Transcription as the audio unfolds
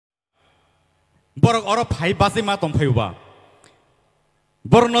borok oro phai basi ma tong phaiuba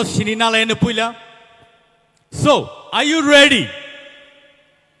borno sinina lain puila. So are you ready?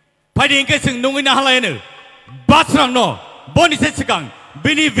 Fighting ke sing nungin na halain Basrang no boni se sekang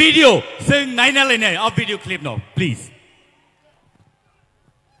bini video sing naina lain a video clip no please.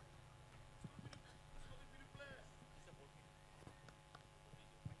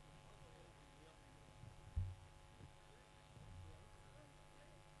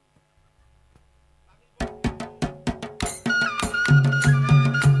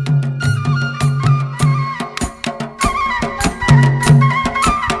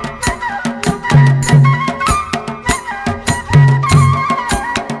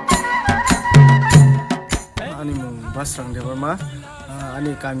 Basrang Debbarma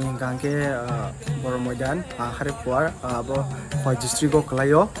ani kami hingkang ke Boromodan Haripur abo Khoi district ko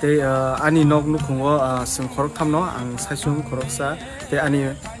kelayo te ani nok nukungo sing khorok thamno ang sasung khoroksa te ani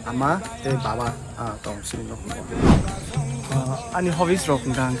ama te baba tong sing nok ani hobbies rok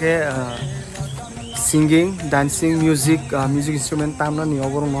hingkang ke singing, dancing, music instrument tamno ni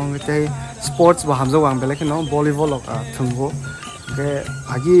oborong mong te sports ba hamzo wang belek no volleyball thunggo ke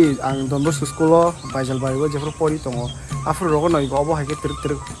agi ang Don Bosco school bajal baigo jefro pori tongo afro rogo noi go obo hake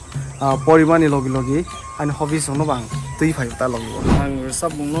trik pori mani logi an hobbies no bang tui phai ta logi ang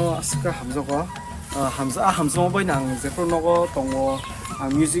sab no aska hamzo ko hamzo bai nang jefro nogo tongo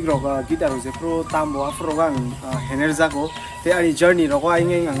music roga guitar jefro tambo afro roga hener jago te ani journey rogo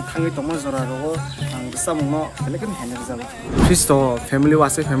aing ang thangi tomo jora rogo ang sab no belekan hener jago Christo family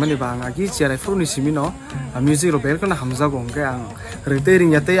wase family bang agi chera fru ni simino music ro bel kana hamza go ke ang rete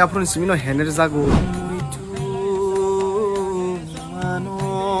ring yate apron simino hener jago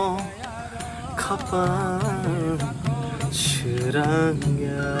mano khapa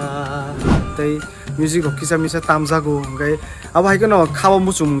shirangya tei music ro kisa misa tam jago ke abai kono khaba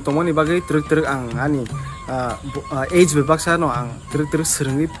musum tomoni bagai truk ang ani age be baksa no ang truk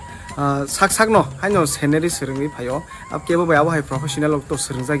srungi sak no haino scenery srungi phayo ab kebo ba abai professional to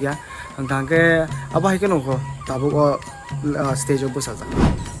srungja gya angke abai kono ko tabu ko stage of busa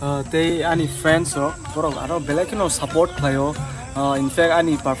te ani friends ro borok aro belek no support phayo in fact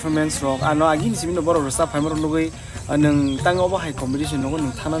ani performance ro ano agin simino borok rosa phaimor lugui nang tango bahai competition no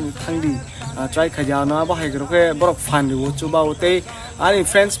nang thana thangdi try khaja na bahai roke borok fan ri chuba te ani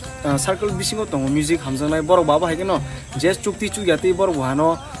friends circle bisingo tong music hamjanai borok ba bahai keno just chukti chugyate borok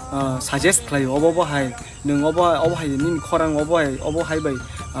hano suggest khlai obo bahai nang obo hai nin khorang obo hai bai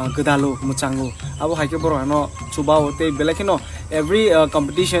gedalo muchango abo hai ke borok hano chuba te belekeno every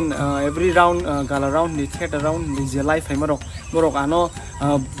competition every round gala round ni theater round ni je life haimaro borok ano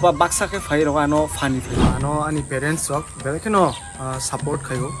baksa ke phai ro ano fani ano ani parents ok belekeno support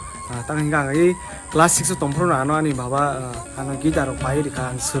khayo tang hingang ai class 6 tompro ano ani baba ano guitar pai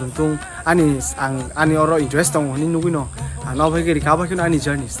rika surung ani oro interest tong ni nugino ano bhai ke rika ba kino ani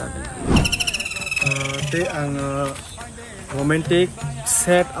journey start te ang romantic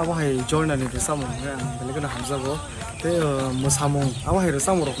set abo hai journey ni samung belekeno hamzago te musamung abo hai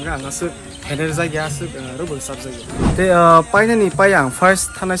samung ro nga ngasu hener jagya su rubul subject te paina ni payang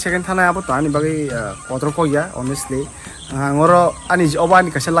first thana second thana abo to ani bagai kodro ko ya honestly angoro ani oba ni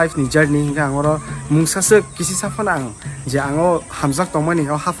kasa life ni journey nga angoro mungsa se kisi safanang je ango hamjak tongmani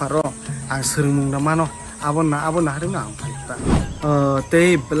o hafaro ang srumung na mano abo na harim na ta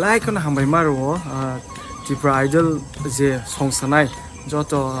te black na hambai maro Tipra idol je songsanai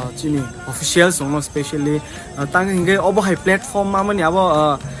joto chini official song especially tang hinge obo hai platform mamani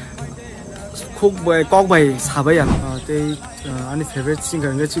abo khuk bai kok bai sabai yang te ani favorite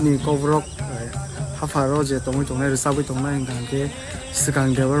singer nge chini cover hafaro je tongoi tongnai resabai tongnai hingkang ke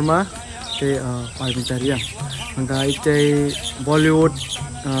Basrang Debbarma te pai bitarian hingga ite Bollywood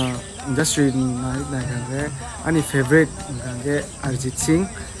industry na ke ani favorite hingkang ke Arjit Singh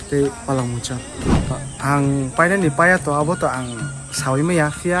te palangmucha ang paina ni paya to abo to ang sawi me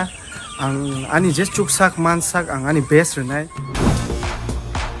yakfia ang ani just chuksak mansak ang ani best renai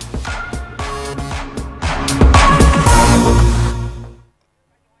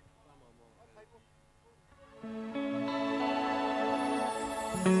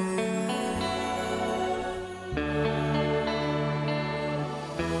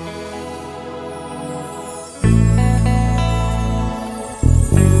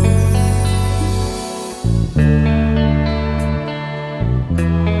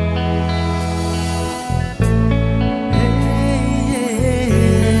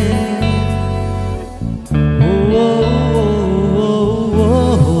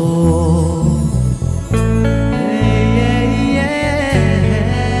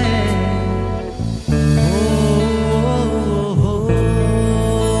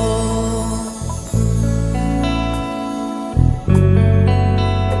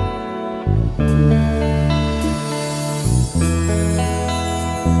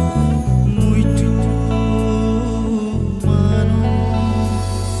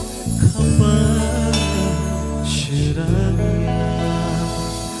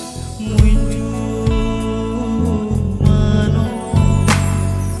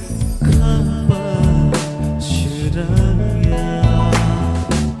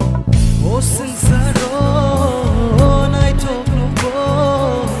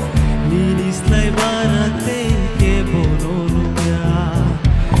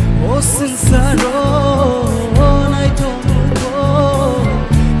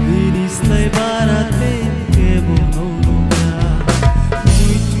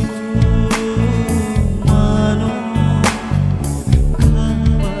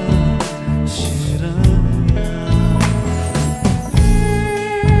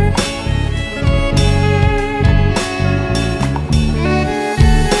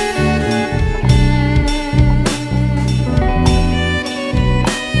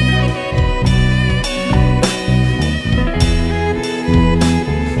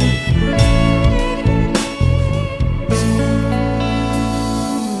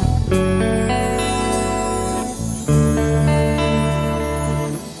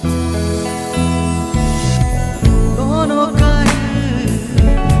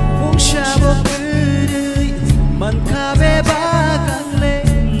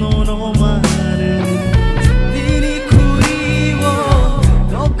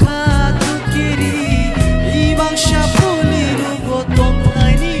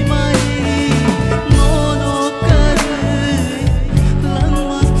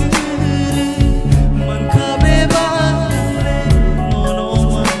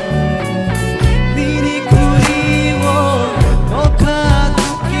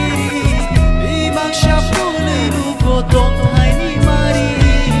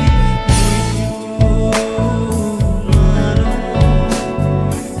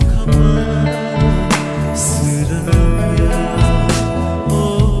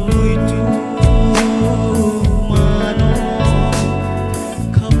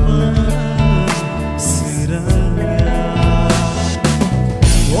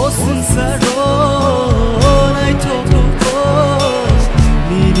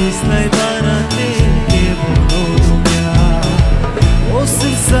slay barate ke bonoya o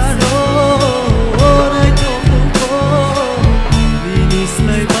sinsaro orai to ko mini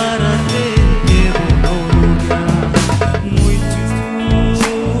slay barate ke bonoya muito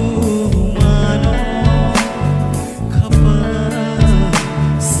mano khapa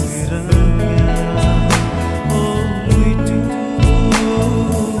siraya o muito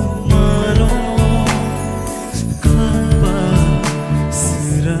mano khapa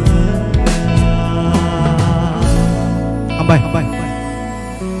Ambai.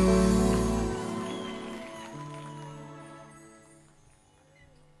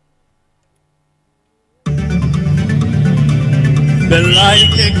 Belai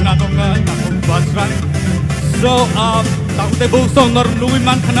ke knatonga takut Basrang. So takut tebu sonor nui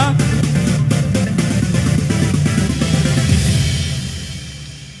man kana.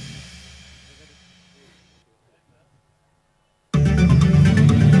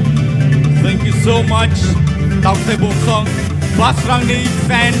 Thank you so much. Takut tebu song. Basrang ni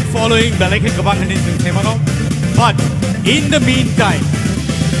fan following belai ke kabang ni sing themano. But in the meantime,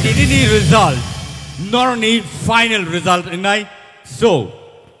 ini ni result. Nor ni final result ingai. So,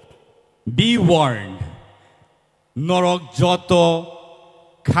 be warned. Norok joto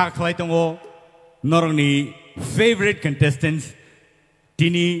kaklai tongo norok ni favorite contestants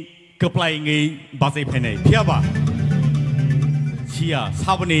tini keplai ngai basai penai. Piaba? Cia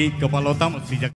sabani kepalotam sejak